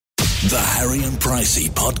The Harry and Pricey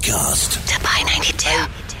podcast. Dubai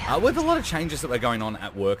 92. With a lot of changes that were going on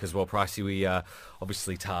at work as well, Pricey, we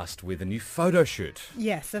obviously tasked with a new photo shoot.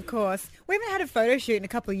 Yes, of course. We haven't had a photo shoot in a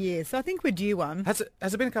couple of years, so I think we're due one. Has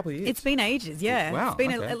it been a couple of years? It's been ages, yeah. Wow, it's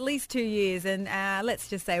been okay. at least 2 years, and let's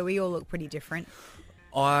just say we all look pretty different.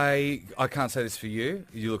 I can't say this for you.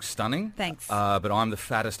 You look stunning. Thanks. But I'm the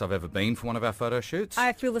fattest I've ever been for one of our photo shoots.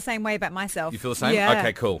 I feel the same way about myself. You feel the same? Yeah.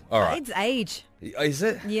 Okay, cool. All right. It's age. Is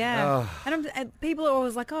it? Yeah. Oh. And people are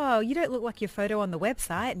always like, oh, you don't look like your photo on the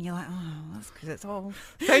website. And you're like, oh, that's because it's all...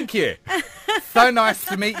 Thank you. So nice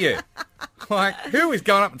to meet you. Like, who is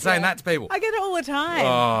going up and saying that to people? I get it all the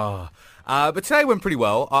time. But today went pretty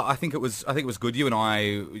well. I think it was good. You and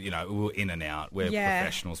I, we were in and out. We're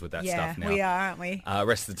professionals with that stuff now. Yeah, we are, aren't we?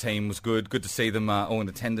 Rest of the team was good. Good to see them all in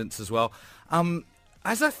attendance as well.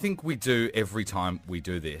 As I think we do every time we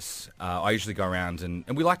do this, I usually go around and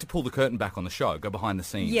we like to pull the curtain back on the show, go behind the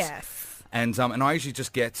scenes. Yes. And I usually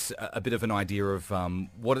just get a bit of an idea of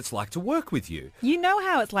what it's like to work with you. You know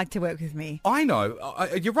how it's like to work with me. I know.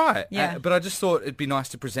 You're right. Yeah. But I just thought it'd be nice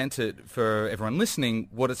to present it for everyone listening,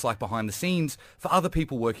 what it's like behind the scenes for other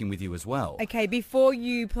people working with you as well. Okay, before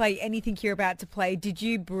you play anything you're about to play, did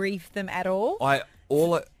you brief them at all?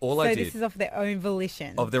 All I did. So this is of their own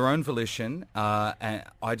volition. Of their own volition. And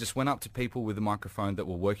I just went up to people with a microphone that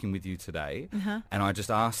were working with you today, and I just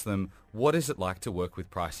asked them, what is it like to work with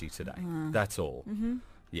Pricey today? That's all.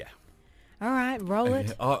 Yeah. All right, roll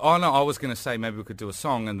it. Oh, no, I was going to say maybe we could do a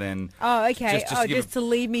song and then... Oh, okay. Just to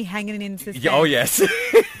leave me hanging in suspense. Oh, yes.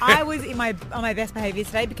 I was on my best behaviour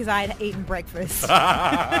today because I had eaten breakfast.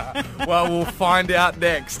 Well, we'll find out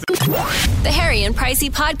next. The Harry and Pricey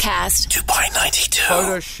podcast. Dubai 92.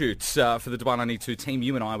 Photo shoots for the Dubai 92 team.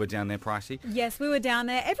 You and I were down there, Pricey. Yes, we were down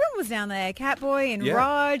there. Everyone was down there. Catboy and Yeah.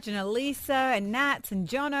 Raj and Elisa and Nats and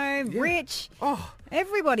Jono, Rich. Oh,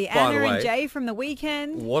 Everybody. By the Anna way- and Jay from the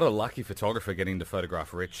weekend. what a lucky photographer getting to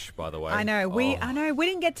photograph Rich, by the way. I know. We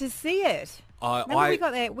didn't get to see it. Remember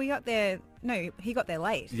we got there. No, he got there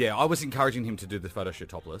late. Yeah, I was encouraging him to do the photo shoot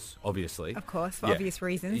topless, obviously. Of course, for Yeah. obvious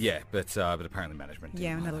reasons. Yeah, but apparently management didn't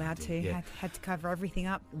Yeah, I'm not like allowed that, to. yeah. Had to cover everything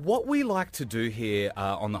up. What we like to do here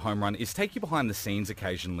on the Homerun is take you behind the scenes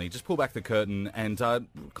occasionally, just pull back the curtain and kind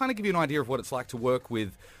of give you an idea of what it's like to work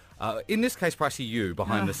with, in this case, Pricey, you,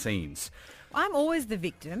 behind the scenes. I'm always the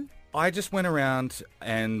victim. I just went around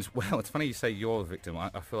and, well, it's funny you say you're the victim. I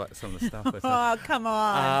feel like some of the stuff... Oh, come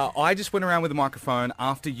on. I just went around with a microphone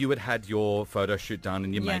after you had your photo shoot done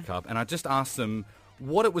and your Yeah. makeup, and I just asked them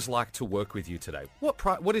what it was like to work with you today.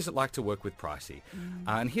 What is it like to work with Pricey?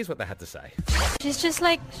 And here's what they had to say. She's just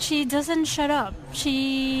like, she doesn't shut up.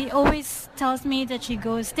 She always tells me that she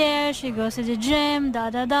goes there, she goes to the gym,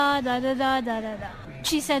 da-da-da, da-da-da, da-da-da.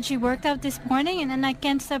 She said she worked out this morning and then I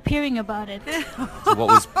can't stop hearing about it. So what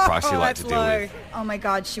was Pricey like to that's deal low. with? Oh my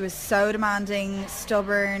God, she was so demanding,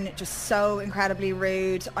 stubborn, just so incredibly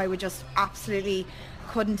rude. I would just absolutely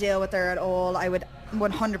couldn't deal with her at all. I would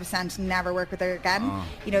 100% never work with her again.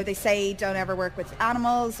 You know, they say don't ever work with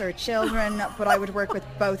animals or children, but I would work with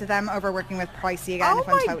both of them over working with Pricey again, if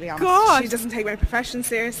I'm totally honest. God. She doesn't take my profession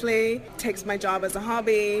seriously, takes my job as a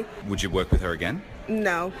hobby. Would you work with her again?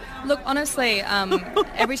 No. Look, honestly,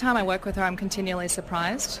 every time I work with her, I'm continually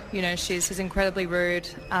surprised. You know, she's incredibly rude.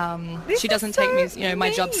 She doesn't take me,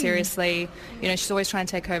 my job seriously. You know, she's always trying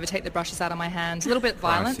to take over, take the brushes out of my hands. A little bit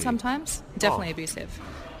violent Pricey. sometimes. Definitely abusive.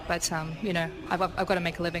 But, I've got to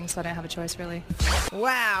make a living, so I don't have a choice, really.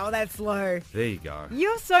 Wow, that's low. There you go.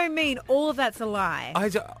 You're so mean. All of that's a lie.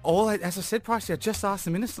 As I said, Pricey, I just asked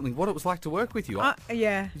them innocently what it was like to work with you.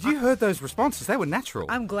 Yeah. You heard those responses. They were natural.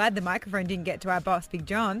 I'm glad the microphone didn't get to our boss, Big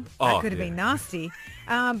John. Oh, That could have yeah. been nasty.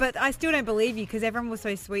 But I still don't believe you because everyone was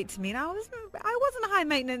so sweet to me, and I wasn't high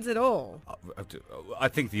maintenance at all. I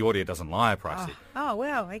think the audio doesn't lie, Pricey. Oh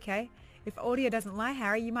well, okay. If audio doesn't lie,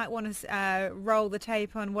 Harry, you might want to roll the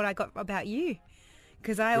tape on what I got about you,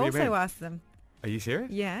 because I What do you also mean? asked them. Are you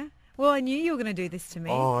serious? Yeah. Well, I knew you were going to do this to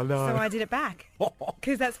me. Oh, no. So I did it back.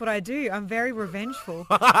 Because that's what I do. I'm very revengeful.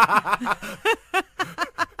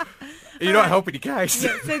 You're not helping your case.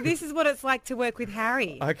 Yeah, so this is what it's like to work with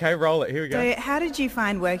Harry. Okay, roll it. Here we go. So how did you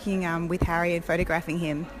find working with Harry and photographing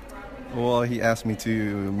him? Well, he asked me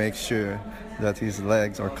to make sure that his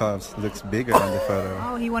legs or calves looks bigger in the photo.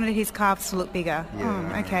 Oh, he wanted his calves to look bigger.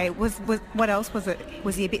 Yeah. Okay. Was what else was it?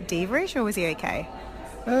 Was he a bit diva-ish or was he okay?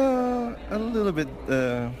 A little bit,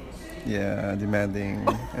 demanding.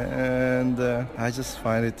 And I just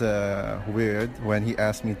find it weird when he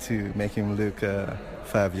asked me to make him look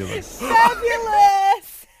fabulous.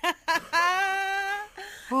 Fabulous!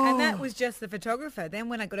 And that was just the photographer. Then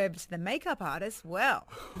when I got over to the makeup artist, well.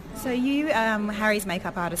 So you, Harry's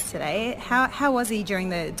makeup artist today. How was he during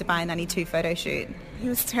the Dubai 92 photo shoot? He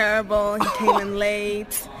was terrible. He came in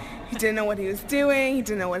late. He didn't know what he was doing. He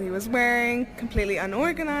didn't know what he was wearing. Completely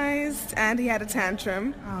unorganized. And he had a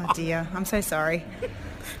tantrum. Oh dear, I'm so sorry.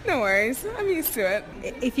 No worries. I'm used to it.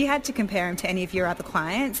 If you had to compare him to any of your other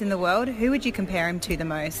clients in the world, who would you compare him to the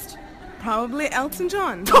most? Probably Elton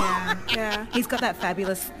John. Yeah. He's got that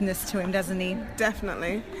fabulousness to him, doesn't he?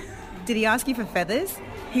 Definitely. Did he ask you for feathers?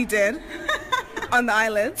 He did. On the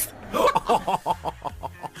eyelids.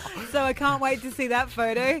 So I can't wait to see that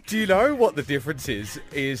photo. Do you know what the difference is?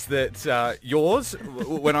 Is that yours,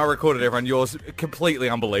 when I recorded everyone, yours completely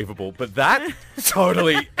unbelievable. But that,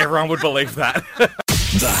 totally, everyone would believe that.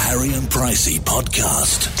 The Harry and Pricey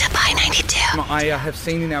podcast. Dubai 92. I have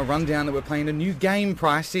seen in our rundown that we're playing a new game,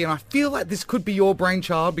 Pricey, and I feel like this could be your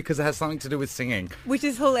brainchild because it has something to do with singing. Which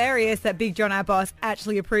is hilarious that Big John, our boss,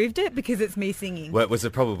 actually approved it because it's me singing. Well, was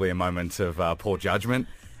it probably a moment of poor judgment?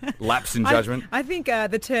 Lapse in judgment? I think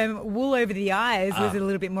the term wool over the eyes was a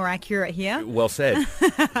little bit more accurate here. Well said.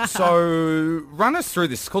 So run us through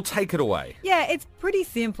this. It's called Take It Away. Yeah, it's pretty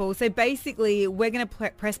simple. So basically, we're going to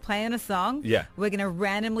press play on a song. Yeah. We're going to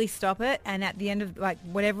randomly stop it. And at the end of,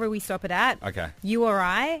 whatever we stop it at, Okay. you or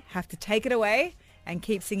I have to take it away and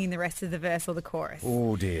keep singing the rest of the verse or the chorus.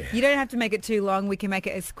 Oh, dear. You don't have to make it too long. We can make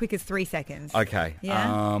it as quick as 3 seconds. Okay.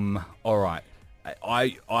 Yeah? All right.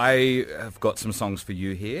 I have got some songs for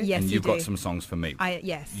you here, Yes, and you you've got do. some songs for me.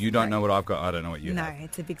 Yes. You don't know what I've got. I don't know what you No, have.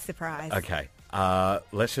 it's a big surprise. Okay.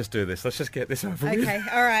 Let's just do this. Let's just get this over with. Okay,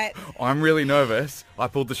 all right. I'm really nervous. I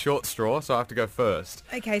pulled the short straw, so I have to go first.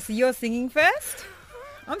 Okay, so you're singing first?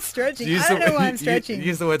 I'm stretching. I don't know why I'm stretching.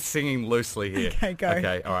 Use the word singing loosely here. Okay, go.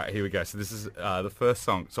 Okay, all right, here we go. So this is the first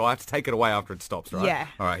song. So I have to take it away after it stops, right? Yeah.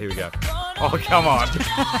 All right, here we go. Oh, come on.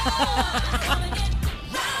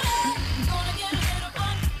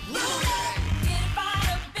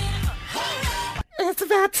 It's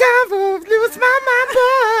about time for lose my mind,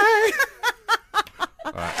 boy.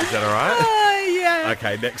 All right, is that all right? Oh, yeah.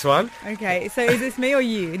 Okay, next one. Okay, so is this me or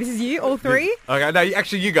you? This is you, all three? Okay, no,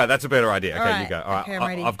 actually, you go. That's a better idea. Okay, All right. you go. All right, Okay, I'm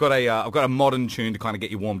ready. I've got a modern tune to kind of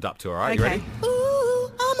get you warmed up to. All right, you Okay. ready?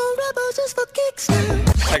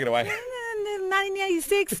 Take it away.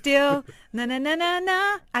 1996 still. Na na na na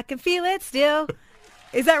na. I can feel it still.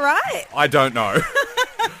 Is that right? I don't know.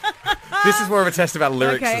 This is more of a test about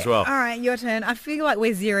lyrics Okay, as well. all right, your turn. I feel like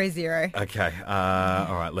we're 0-0. Okay.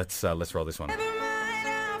 All right. Let's roll this one.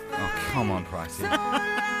 Oh, come on, Pricey.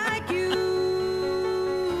 Like you,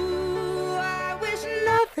 I wish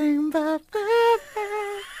Nothing but the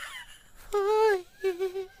best for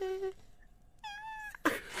you.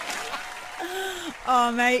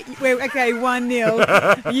 Oh, mate. Okay,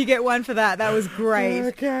 1-0. You get one for that. That was great.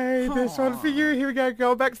 Okay, this one for you. Here we go.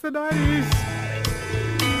 Going back to the 90s.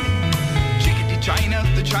 China,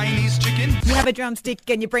 the Chinese chicken. You have a drumstick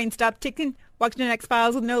and your brain stopped ticking. Watching an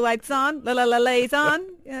X-Files with no lights on. La la la lays on.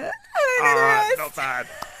 Yeah. All right, not bad.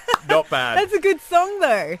 Not bad. That's a good song,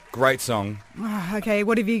 though. Great song. Okay,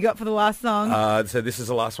 what have you got for the last song? So this is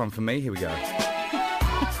the last one for me. Here we go.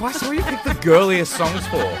 Twice, what do you pick the girliest songs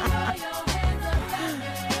for?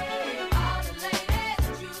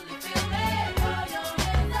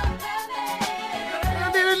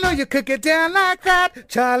 You could get down like that,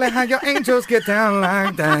 Charlie. How your angels get down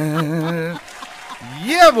like that?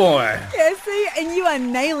 Yeah, boy. Yeah, see, and you are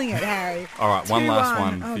nailing it, Harry. All right, one last 2-1.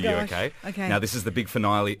 one Oh, for you, gosh. okay? Okay. Now this is the big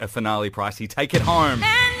finale, Pricey. Take it home.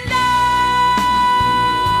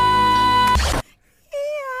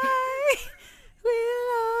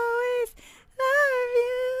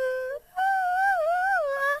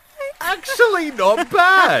 Actually, not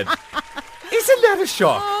bad. Isn't that a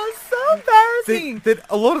shock? Oh, so embarrassing. That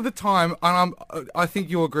a lot of the time, and I think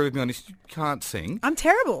you'll agree with me on this, you can't sing. I'm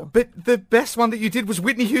terrible. But the best one that you did was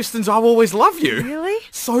Whitney Houston's "I'll Always Love You." Really?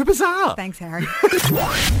 So bizarre. Thanks, Harry.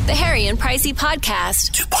 The Harry and Pricey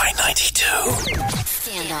podcast. Dubai 92.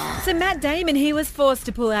 Scandal. So Matt Damon, he was forced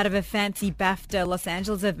to pull out of a fancy BAFTA Los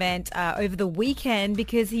Angeles event over the weekend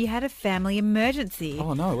because he had a family emergency.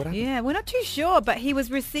 Oh, no, what happened? Yeah, we're not too sure, but he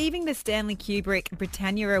was receiving the Stanley Kubrick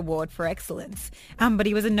Britannia Award for Excellence. But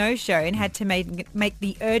he was a no-show and had to make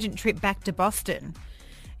the urgent trip back to Boston.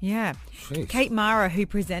 Yeah. Jeez. Kate Mara, who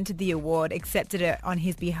presented the award, accepted it on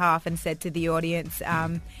his behalf and said to the audience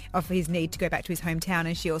of his need to go back to his hometown.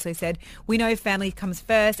 And she also said, "We know family comes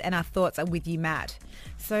first and our thoughts are with you, Matt."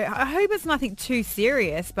 So I hope it's nothing too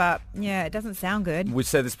serious, but yeah, it doesn't sound good. We've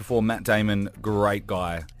said this before, Matt Damon, great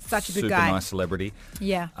guy. Such a good super guy. nice celebrity.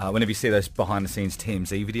 Yeah. Whenever you see those behind-the-scenes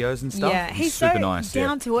TMZ videos and stuff, Yeah, he's so super nice.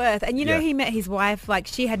 down to earth. And you know, Yeah. he met his wife, like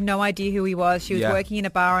she had no idea who he was. She was Yeah. working in a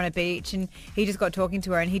bar on a beach and he just got talking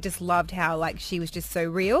to her and he just loved how like she was just so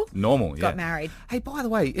real. Normal, yeah. Got married. Hey, by the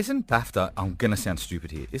way, isn't BAFTA, I'm going to sound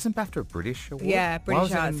stupid here, isn't BAFTA a British award? Yeah, Why British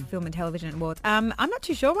was it Arts in- Film and Television Awards. I'm not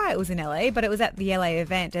too sure why it was in LA, but it was at the LA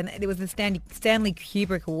event and it was the Stanley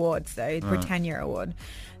Kubrick Awards, so Britannia Award.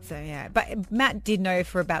 So yeah, but Matt did know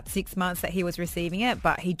for about 6 months that he was receiving it,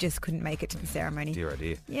 but he just couldn't make it to the ceremony. Dear, oh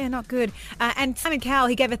dear. Yeah, not good. And Simon Cowell,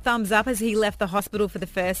 he gave a thumbs up as he left the hospital for the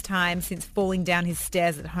first time since falling down his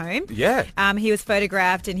stairs at home. Yeah. He was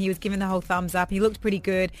photographed and he was given the whole thumbs up. He looked pretty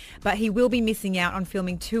good, but he will be missing out on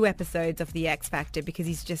filming 2 episodes of The X Factor because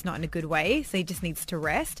he's just not in a good way, so he just needs to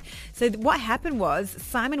rest. So what happened was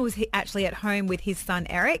Simon was actually at home with his son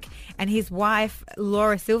Eric, and his wife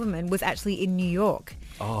Laura Silverman was actually in New York.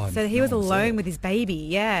 Oh, So he was no, alone with his baby,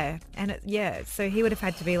 yeah. And so he would have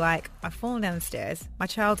had to be like, I've fallen down the stairs, my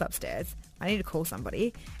child's upstairs, I need to call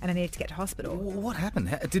somebody, and I need to get to hospital. What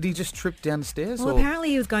happened? Did he just trip down the stairs? Well, or? apparently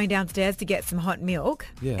he was going downstairs to get some hot milk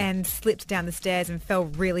Yeah. and slipped down the stairs and fell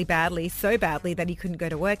really badly, so badly that he couldn't go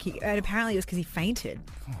to work. And apparently it was because he fainted.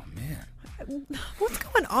 Oh, man. What's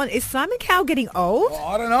going on? Is Simon Cowell getting old? Well,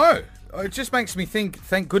 I don't know. It just makes me think,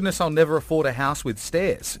 thank goodness I'll never afford a house with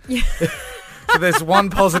stairs. Yeah. So there's one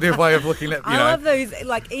positive way of looking at, I love those,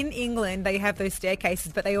 like in England, they have those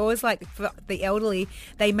staircases, but they always like, for the elderly,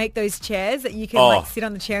 they make those chairs that you can like sit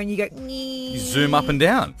on the chair and you go, you zoom up and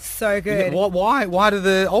down. So good. Why do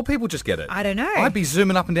the old people just get it? I don't know. I'd be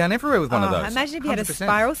zooming up and down everywhere with one of those. Imagine if you had a 100%.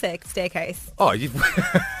 spiral staircase. Oh, you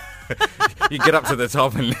get up to the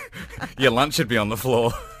top and your lunch would be on the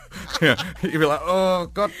floor. Yeah. You'd be like, oh,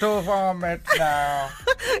 got to vomit now.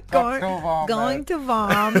 Going to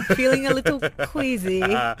vom, feeling a little queasy.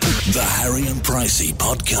 The Harry and Pricey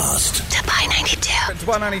Podcast. Dubai 92.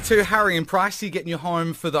 Dubai 92, Harry and Pricey getting you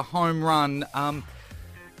home for the home run. Are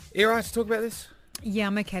you all right to talk about this? Yeah,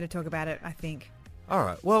 I'm okay to talk about it, I think. All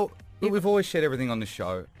right. Well, we've always shared everything on the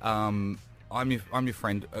show. I'm your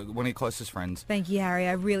friend, one of your closest friends. Thank you, Harry.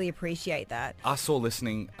 I really appreciate that. Us all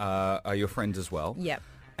listening are your friends as well. Yep.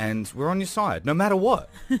 And we're on your side, no matter what.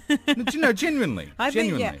 Genuinely. I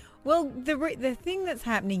think, yeah. Genuinely. Well, the thing that's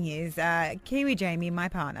happening is Kiwi Jamie, my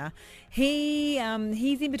partner, he's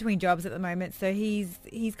in between jobs at the moment, so he's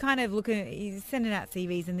kind of he's sending out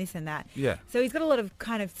CVs and this and that. Yeah. So he's got a lot of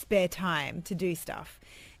kind of spare time to do stuff.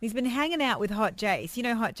 He's been hanging out with Hot Jace. You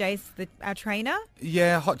know Hot Jace, our trainer?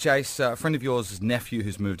 Yeah, Hot Jace, a friend of yours' nephew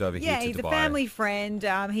who's moved over here to Dubai. Yeah, he's a family friend.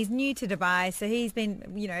 He's new to Dubai, so he's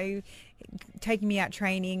been, taking me out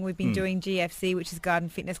training. We've been doing GFC, which is Garden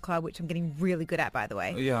Fitness Club, which I'm getting really good at, by the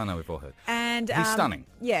way. Yeah, I know, we've all heard. And he's stunning.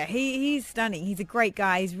 Yeah, he's stunning. He's a great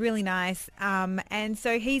guy. He's really nice. And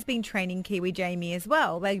so he's been training Kiwi Jamie as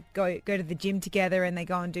well. They go to the gym together and they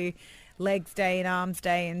go and do legs day and arms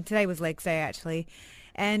day. And today was legs day, actually.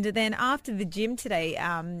 And then after the gym today,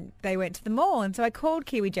 they went to the mall. And so I called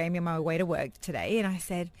Kiwi Jamie on my way to work today and I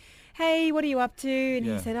said, hey, what are you up to? And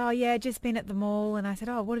he said, oh, yeah, just been at the mall. And I said,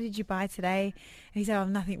 oh, what did you buy today? And he said, oh,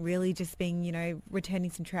 nothing really, just being, returning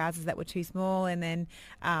some trousers that were too small. And then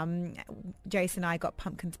Jason and I got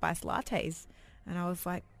pumpkin spice lattes. And I was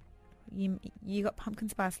like, you got pumpkin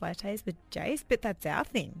spice lattes with Jace? But that's our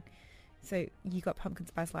thing. So you got pumpkin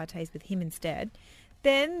spice lattes with him instead.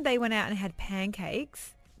 Then they went out and had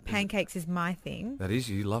pancakes. Pancakes is my thing. That is,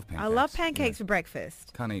 you love pancakes. I love pancakes for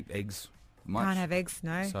breakfast. Can't eat eggs much. Can't have eggs,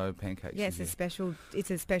 no. So pancakes. Yeah, it's a special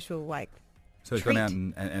like. So he's treat. gone out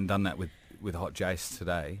and done that with Hot Jace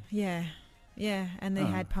today. Yeah. Yeah, and they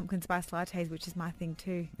had pumpkin spice lattes, which is my thing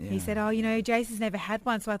too. Yeah. He said, oh, Jason's never had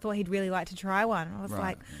one, so I thought he'd really like to try one. And I was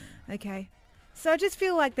like, okay. So I just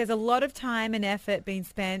feel like there's a lot of time and effort being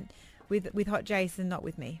spent with Hot Jason, not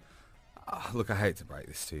with me. Look, I hate to break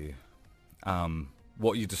this to you.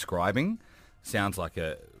 What you're describing sounds like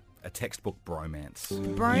a textbook bromance.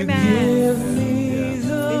 Bromance.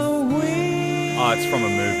 Oh, it's from a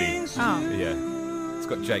movie. Oh. Yeah. It's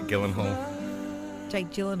got Jake Gyllenhaal.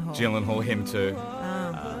 Gyllenhaal, him too.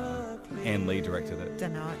 Ann Lee directed it.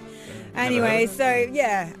 Don't know it. Anyway, so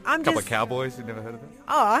yeah, I'm Couple just... of cowboys, you never heard of it?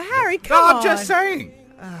 Oh, Harry, come on. I'm just saying.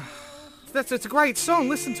 It's a great song.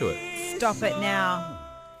 Listen to it. Stop it now.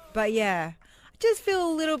 But yeah, I just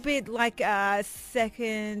feel a little bit like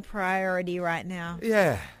second priority right now.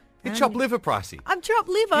 Yeah. You chop liver, Pricey. I'm chopped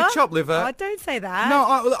liver. You chop liver. Oh, don't say that.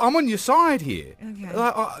 No, I'm on your side here. Okay.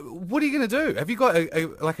 What are you going to do? Have you got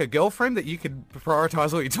a girlfriend that you can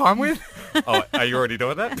prioritise all your time with? Oh, are you already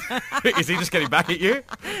doing that? Is he just getting back at you?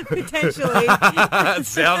 Potentially. It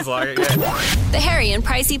sounds like it, yeah. The Harry and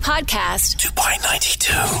Pricey Podcast. Dubai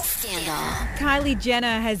 92. Scandal. Kylie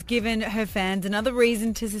Jenner has given her fans another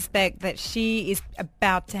reason to suspect that she is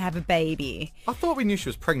about to have a baby. I thought we knew she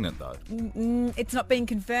was pregnant, though. It's not been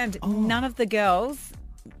confirmed. None of the girls,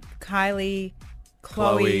 Kylie,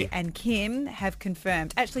 Chloe, and Kim, have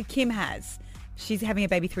confirmed. Actually, Kim has. She's having a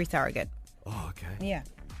baby through surrogate. Oh, okay. Yeah.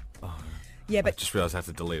 Oh. Yeah, I but just realised I have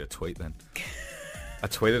to delete a tweet then. I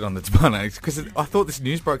tweeted on the Dubai because I thought this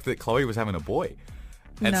news broke that Chloe was having a boy.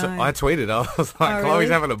 And so No. I tweeted, I was like, Chloe's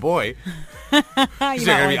really? having a boy. She's you going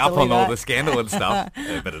to be might up wanna on all delete the scandal and stuff.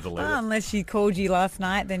 Yeah, better delete it. unless she called you last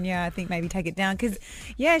night, then yeah, I think maybe take it down. Because,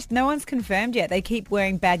 yeah, no one's confirmed yet. They keep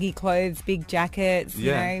wearing baggy clothes, big jackets,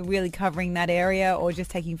 Yeah. you know, really covering that area or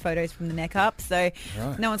just taking photos from the neck up. So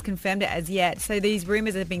Right. no one's confirmed it as yet. So these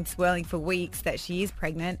rumours have been swirling for weeks that she is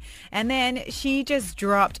pregnant. And then she just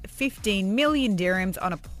dropped 15 million dirhams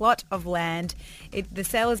on a plot of land. The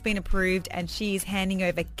sale has been approved and she is handing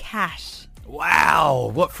over cash.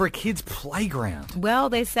 Wow. What, for a kid's playground? Well,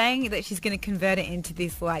 they're saying that she's going to convert it into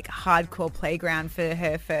this like hardcore playground for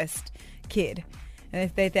her first kid. And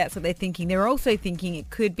that's what they're thinking. They're also thinking it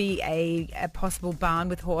could be a possible barn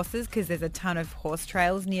with horses because there's a ton of horse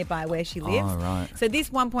trails nearby where she lives. Oh, right. So this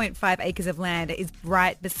 1.5 acres of land is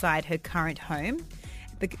right beside her current home.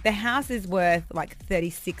 The house is worth like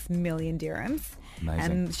 36 million dirhams.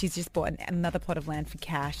 Amazing. And she's just bought another plot of land for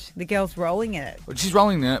cash. The girl's rolling in it. She's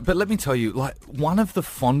rolling in it, but let me tell you, like, one of the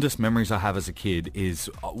fondest memories I have as a kid is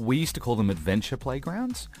we used to call them adventure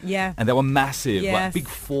playgrounds. Yeah. And they were massive, like Yes. big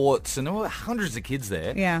forts, and there were hundreds of kids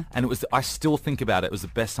there. Yeah. And I still think about it. It was the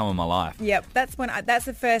best time of my life. Yep, that's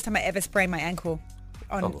the first time I ever sprained my ankle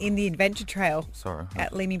in the adventure trail. Sorry.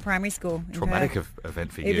 At Leamy Primary School. in Traumatic Perth.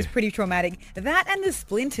 event for It you. was pretty traumatic. That and the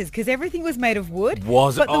splinters, because everything was made of wood.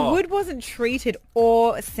 Was it? But the Oh. wood wasn't treated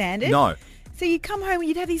or sanded. No. So you come home and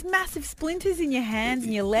you'd have these massive splinters in your hands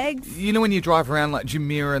and your legs. You know when you drive around like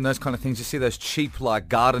Jumeirah and those kind of things, you see those cheap like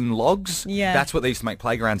garden logs? Yeah. That's what they used to make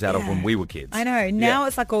playgrounds out of when we were kids. I know. Now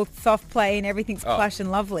it's like all soft play and everything's plush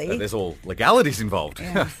and lovely. But there's all legalities involved.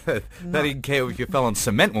 Yeah. They didn't care if you fell on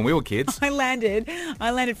cement when we were kids. I landed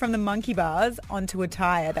from the monkey bars onto a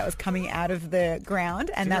tyre that was coming out of the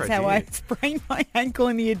ground, and Dear that's oh how I dear. sprained my ankle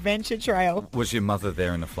in the adventure trail. Was your mother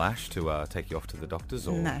there in a flash to take you off to the doctors?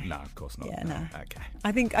 Or? No. No, of course not. Yeah, no. Okay.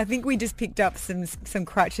 I think we just picked up some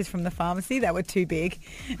crutches from the pharmacy that were too big,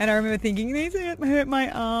 and I remember thinking these hurt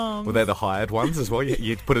my arm. Were they the hired ones as well?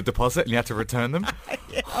 You put a deposit and you had to return them?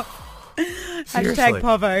 Seriously? Hashtag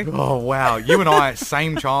Povo. Oh, wow. You and I,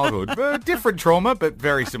 same childhood. Different trauma, but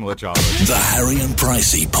very similar childhood. The Harry and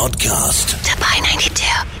Pricey Podcast. Dubai 92.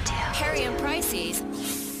 Harry and Pricey's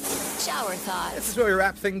Shower Thoughts. This is where we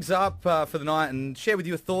wrap things up for the night and share with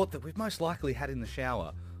you a thought that we've most likely had in the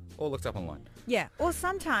shower or looked up online. Yeah, or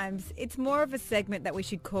sometimes it's more of a segment that we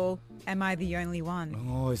should call Am I the Only One?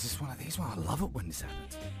 Oh, is this one of these? I love it when this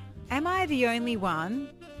happens. Am I the only one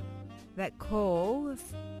that calls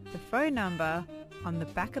the phone number on the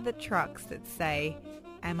back of the trucks that say,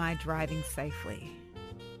 am I driving safely?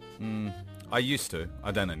 I used to.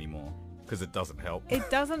 I don't anymore because it doesn't help. It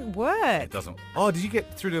doesn't work. It doesn't. Oh, did you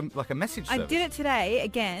get through to like a message I service? did it today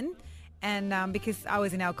again, and because I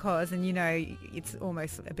was in Al-Quoz, and you know it's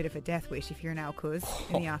almost a bit of a death wish if you're in Al-Quoz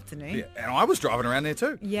in the afternoon. Yeah, and I was driving around there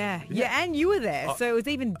too. Yeah, and you were there, so it was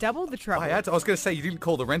even double the trouble. I was going to say you didn't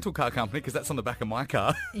call the rental car company because that's on the back of my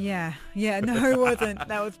car. Yeah, no, it wasn't.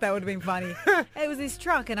 That would have been funny. It was this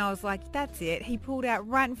truck, and I was like, "That's it." He pulled out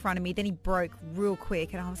right in front of me, then he broke real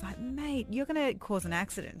quick, and I was like, "Mate, you're going to cause an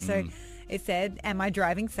accident." So it said, "Am I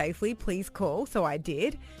driving safely? Please call." So I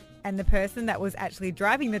did, and the person that was actually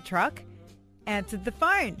driving the truck answered the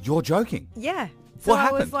phone. You're joking. Yeah. So What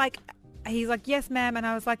I was happened? like, he's like, "Yes, ma'am," and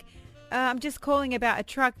I was like, "I'm just calling about a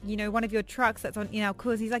truck. You know, one of your trucks that's in our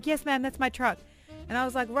cruise." He's like, "Yes, ma'am, that's my truck." And I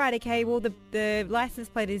was like, "Right, okay, well, the license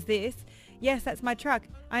plate is this. Yes, that's my truck.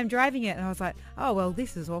 I'm driving it." And I was like, "Oh, well,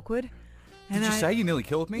 this is awkward." Did you say you nearly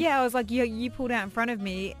killed me? Yeah, I was like, you pulled out in front of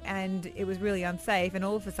me and it was really unsafe. And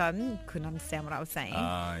all of a sudden, couldn't understand what I was saying.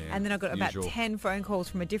 Yeah. And then I got about Usual. 10 phone calls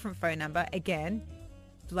from a different phone number again.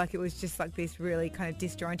 Like it was just like this really kind of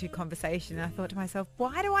disjointed conversation. And I thought to myself,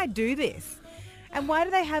 why do I do this? And why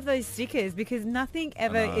do they have those stickers? Because nothing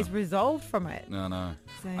ever is resolved from it. No.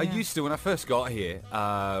 So, I yeah. used to, when I first got here,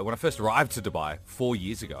 when I first arrived to Dubai 4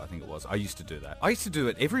 years ago, I think it was, I used to do that. I used to do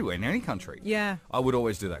it everywhere, in any country. Yeah. I would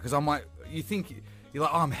always do that because I'm like, you think you're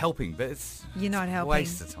like, oh, I'm helping, but it's You're not a helping.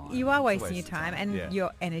 waste of time. You are It's a wasting your waste of time and Yeah.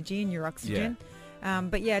 your energy and your oxygen.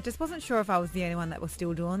 But yeah, just wasn't sure if I was the only one that was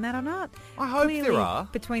still doing that or not. I hope Clearly, there are.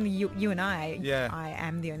 Between you and I, Yeah. I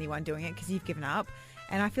am the only one doing it because you've given up.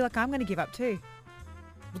 And I feel like I'm going to give up too.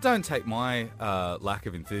 Well, don't take my lack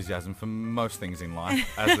of enthusiasm for most things in life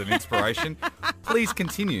as an inspiration. Please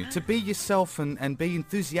continue to be yourself and be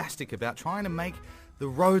enthusiastic about trying to make the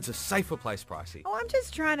roads a safer place, Pricey. Oh, I'm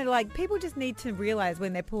just trying to, people just need to realise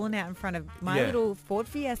when they're pulling out in front of my Yeah. little Ford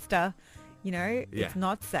Fiesta, it's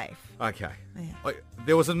not safe. Okay. Yeah.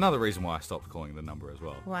 There was another reason why I stopped calling the number as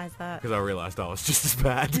well. Why is that? Because I realised I was just as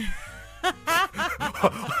bad.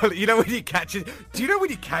 You know when you catch it? Do you know when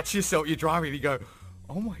you catch yourself, you're driving and you go,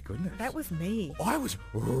 oh my goodness. That was me. I was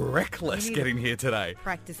reckless You need getting here today.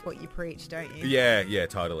 Practice what you preach, don't you? Yeah,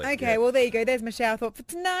 totally. Okay, yeah. well, there you go. There's my shower thought for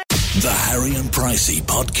tonight. The Harry and Pricey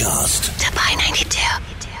Podcast. Dubai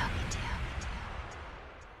 92.